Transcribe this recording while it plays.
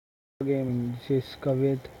Gaming. This is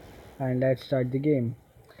Kavit, and let's start the game.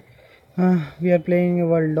 We are playing a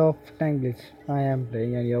World of Tank Blitz. I am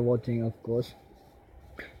playing, and you are watching, of course.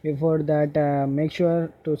 Before that, make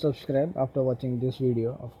sure to subscribe after watching this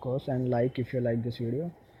video, of course, and like if you like this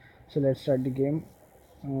video. So let's start the game.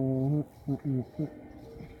 Mhm, mhm, mhm.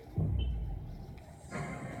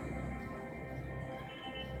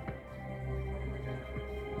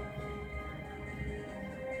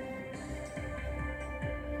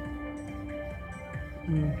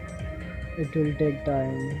 Mm. It will take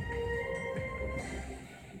time.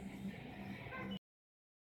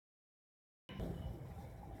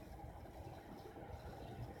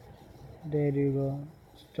 There you go.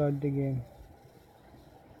 Start the game.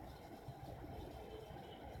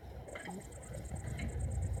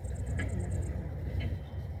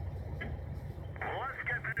 Let's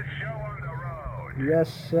get this show on the road.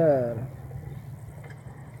 Yes, sir.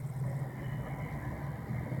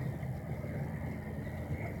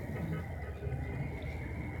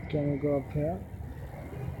 Can we go up here?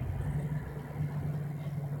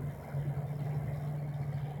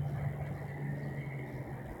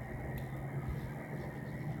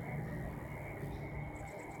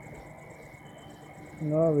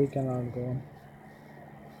 No, we cannot go.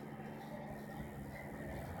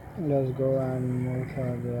 Let's go and move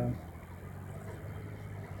further.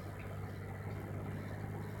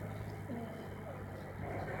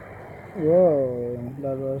 Whoa,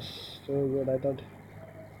 that was so good. I thought,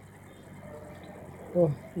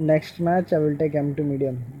 oh, next match I will take M2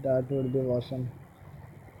 medium. That would be awesome.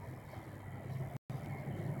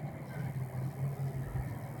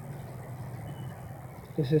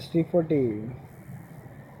 This is T40.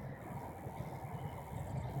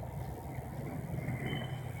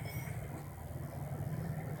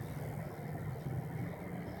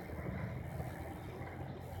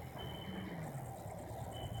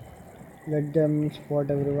 Let them spot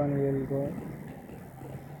everyone. We'll go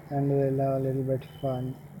and we'll have a little bit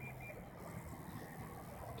fun.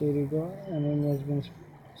 There you go. Enemy has been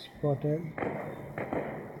spotted.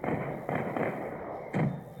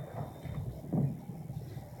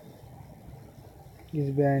 He's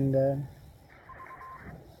behind there.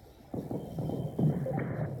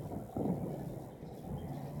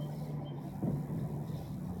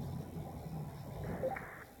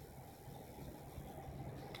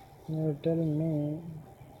 You're telling me.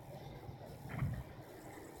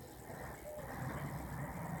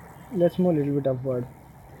 Let's move a little bit upward.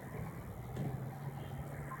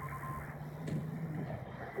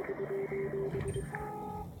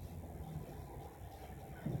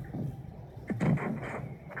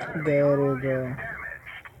 Enemy There armor you is go. damaged.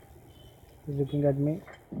 He's looking at me.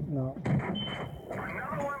 No,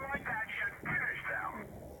 Another one like that should finish them.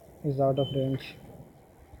 he's out of range.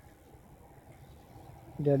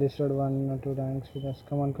 They destroyed one or two ranks with us.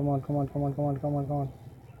 Come on, come on, come on, come on, come on, come on, come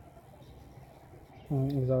on.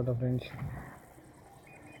 He's out of range.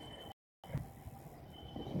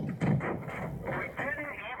 We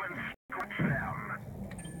didn't even switch them.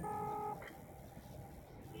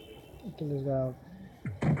 Kill this guy out.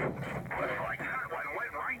 Looks like that one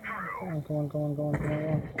went right through. Come on, come on, come on, come on, come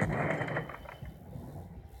on.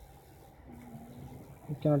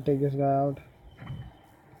 We cannot take this guy out.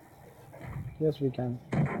 Yes, we can.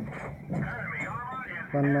 Enemy armor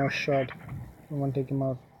is One more damaged. shot. We want to take him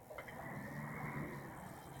out.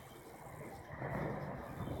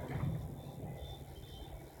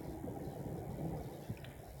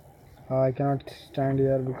 I cannot stand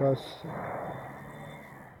here because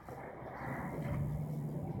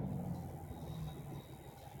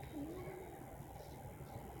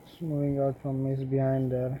it's moving out from me. He's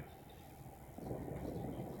behind there.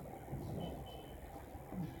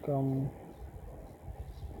 Come.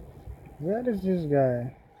 Where is this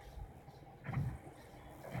guy?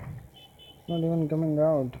 Not even coming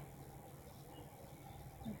out.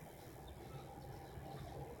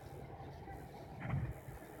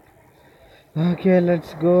 Okay,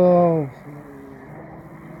 let's go.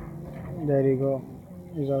 There you go.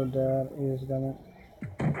 He's out there. He's coming.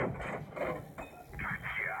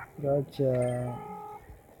 Gotcha.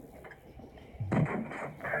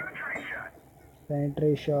 Penetration.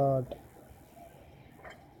 Penetrate shot.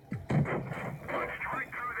 Punched right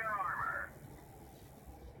through their armor.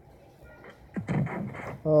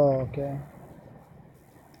 Oh, okay.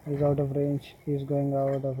 He's out of range. He's going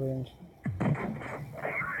out of range.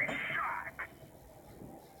 Nice shot.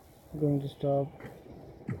 Going to stop.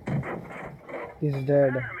 He's dead.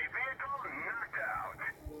 Enemy vehicle knocked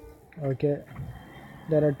out. Okay.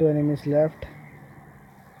 There are two enemies left.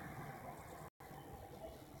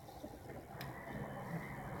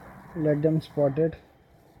 Let them spot it.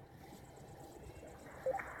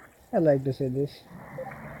 I like to say this.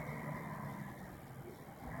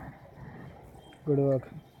 Good work.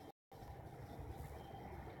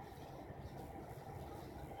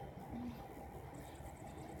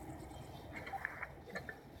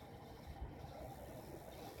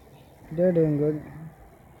 They're doing good.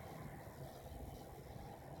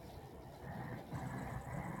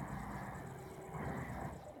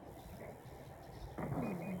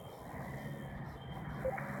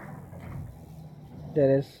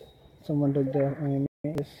 There is someone took the enemy.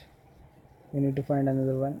 Yes, we need to find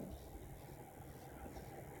another one.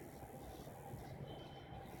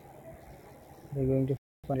 They're going to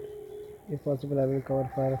find it. If possible, I will cover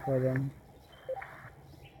fire for them.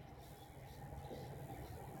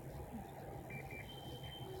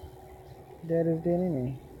 There is the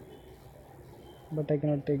enemy, but I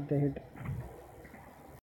cannot take the hit.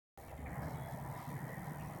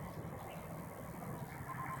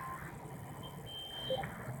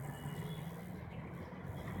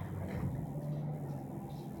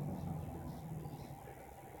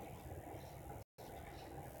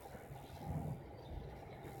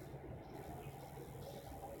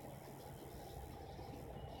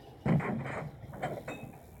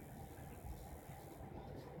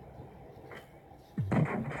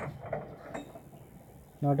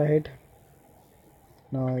 Not a hit.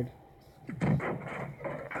 No hit. Enemy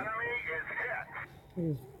is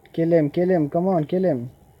hit. Kill him, kill him, come on, kill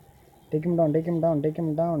him. Take him down, take him down, take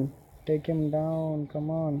him down. Take him down,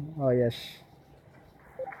 come on. Oh, yes.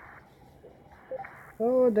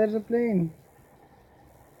 Oh, there's a plane.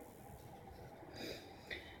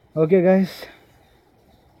 Okay, guys.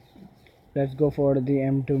 Let's go for the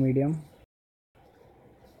M2 medium.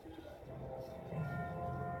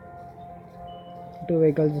 Two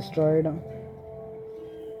vehicles destroyed.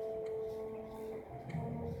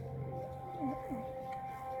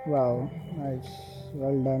 Wow, nice.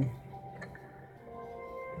 Well done.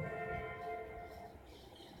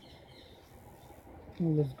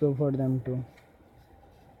 Let's go for them too.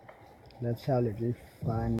 Let's have a little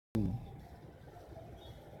fun.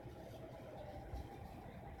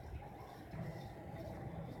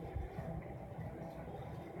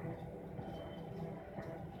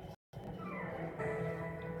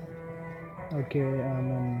 Okay,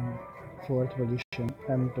 I'm in fourth position.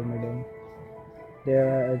 M2 medium.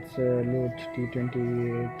 There it's loot T82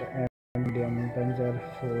 M medium Panzer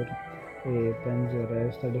 4A Panzer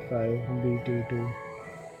S35 BT2.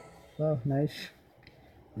 Wow, nice.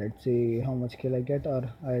 Let's see how much kill I get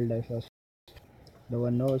or I'll die first. No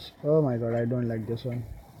one knows. Oh my god, I don't like this one.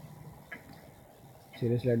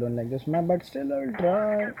 Seriously, I don't like this map, but still I'll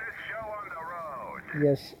try. Get this show on the road.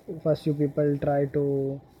 Yes, first you people try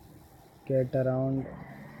to get around,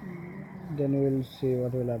 then we will see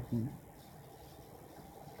what will happen.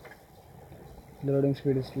 The loading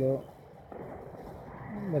speed is slow,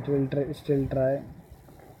 but we'll still try.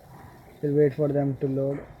 We'll wait for them to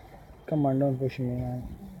load. Come on, don't push me, man.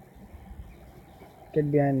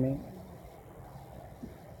 Get behind me.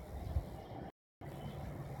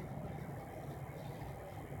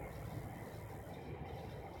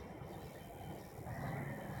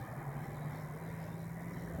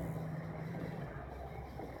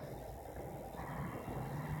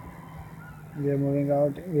 We are moving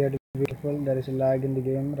out. We have to be careful. There is a lag in the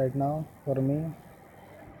game right now for me.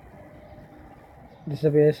 This is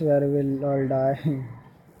a place where we'll all die.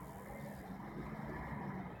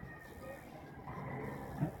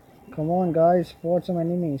 Come on, guys, spot some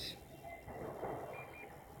enemies.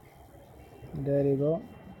 There you go.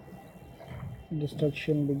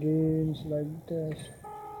 Destruction begins like this.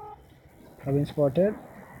 Have been spotted.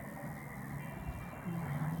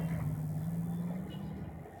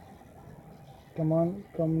 Come on,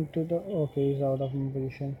 come to the. Okay, he's out of my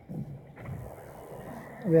position.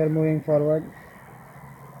 We are moving forward.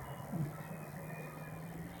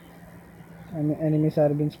 Enemies are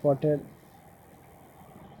being spotted.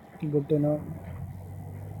 Good to know.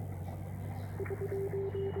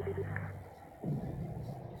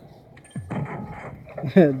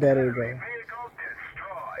 There you go. Vehicle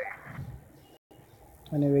destroyed.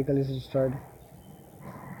 Any vehicle is destroyed.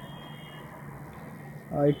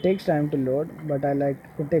 It takes time to load, but I like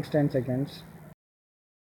it takes 10 seconds.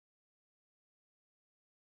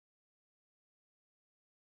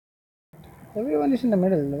 Everyone is in the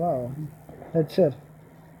middle. Wow. That's it.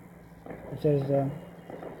 It says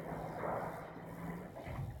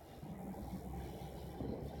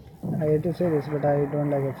I hate to say this, but I don't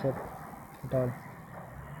like it at all.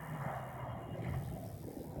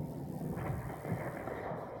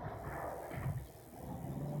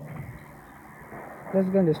 Let's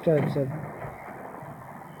go and destroy it, sir.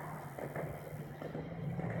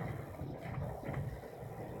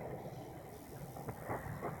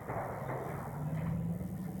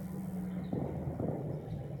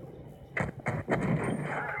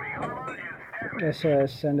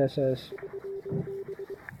 SS and SS.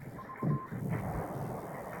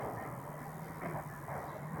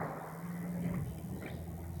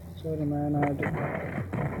 Sorry man, I had to...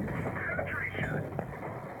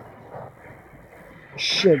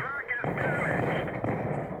 Shit. We've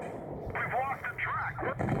lost the track.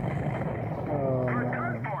 Oh We're man.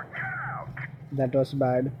 done for. Get out. That was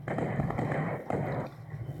bad.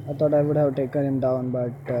 I thought I would have taken him down,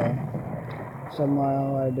 but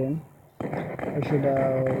somehow I didn't. I should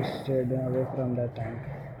have stayed away from that tank.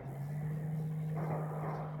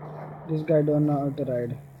 This guy don't know how to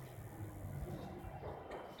ride.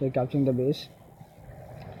 They're capturing the base.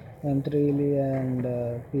 N3 Lee and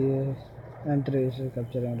PS N3 is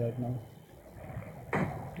capturing right now.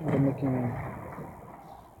 They're making.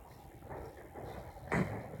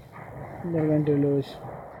 They're going to lose.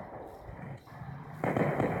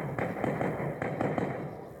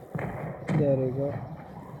 There we go.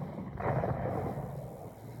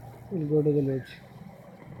 We'll go to the luge.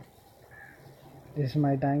 This is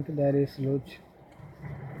my tank. There is luge.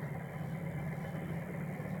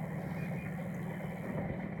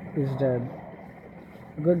 He's dead.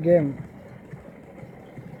 Good game.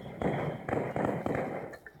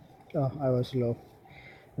 Oh, I was low.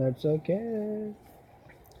 That's okay.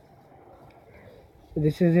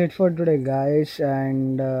 This is it for today, guys,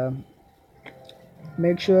 and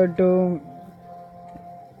make sure to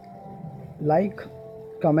like,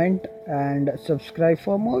 comment, and subscribe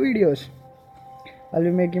for more videos. I'll be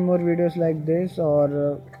making more videos like this,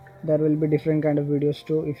 or there will be different kind of videos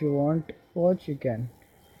too. If you want watch, you can.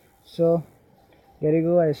 So here you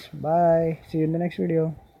go, guys. Bye. See you in the next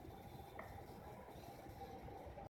video.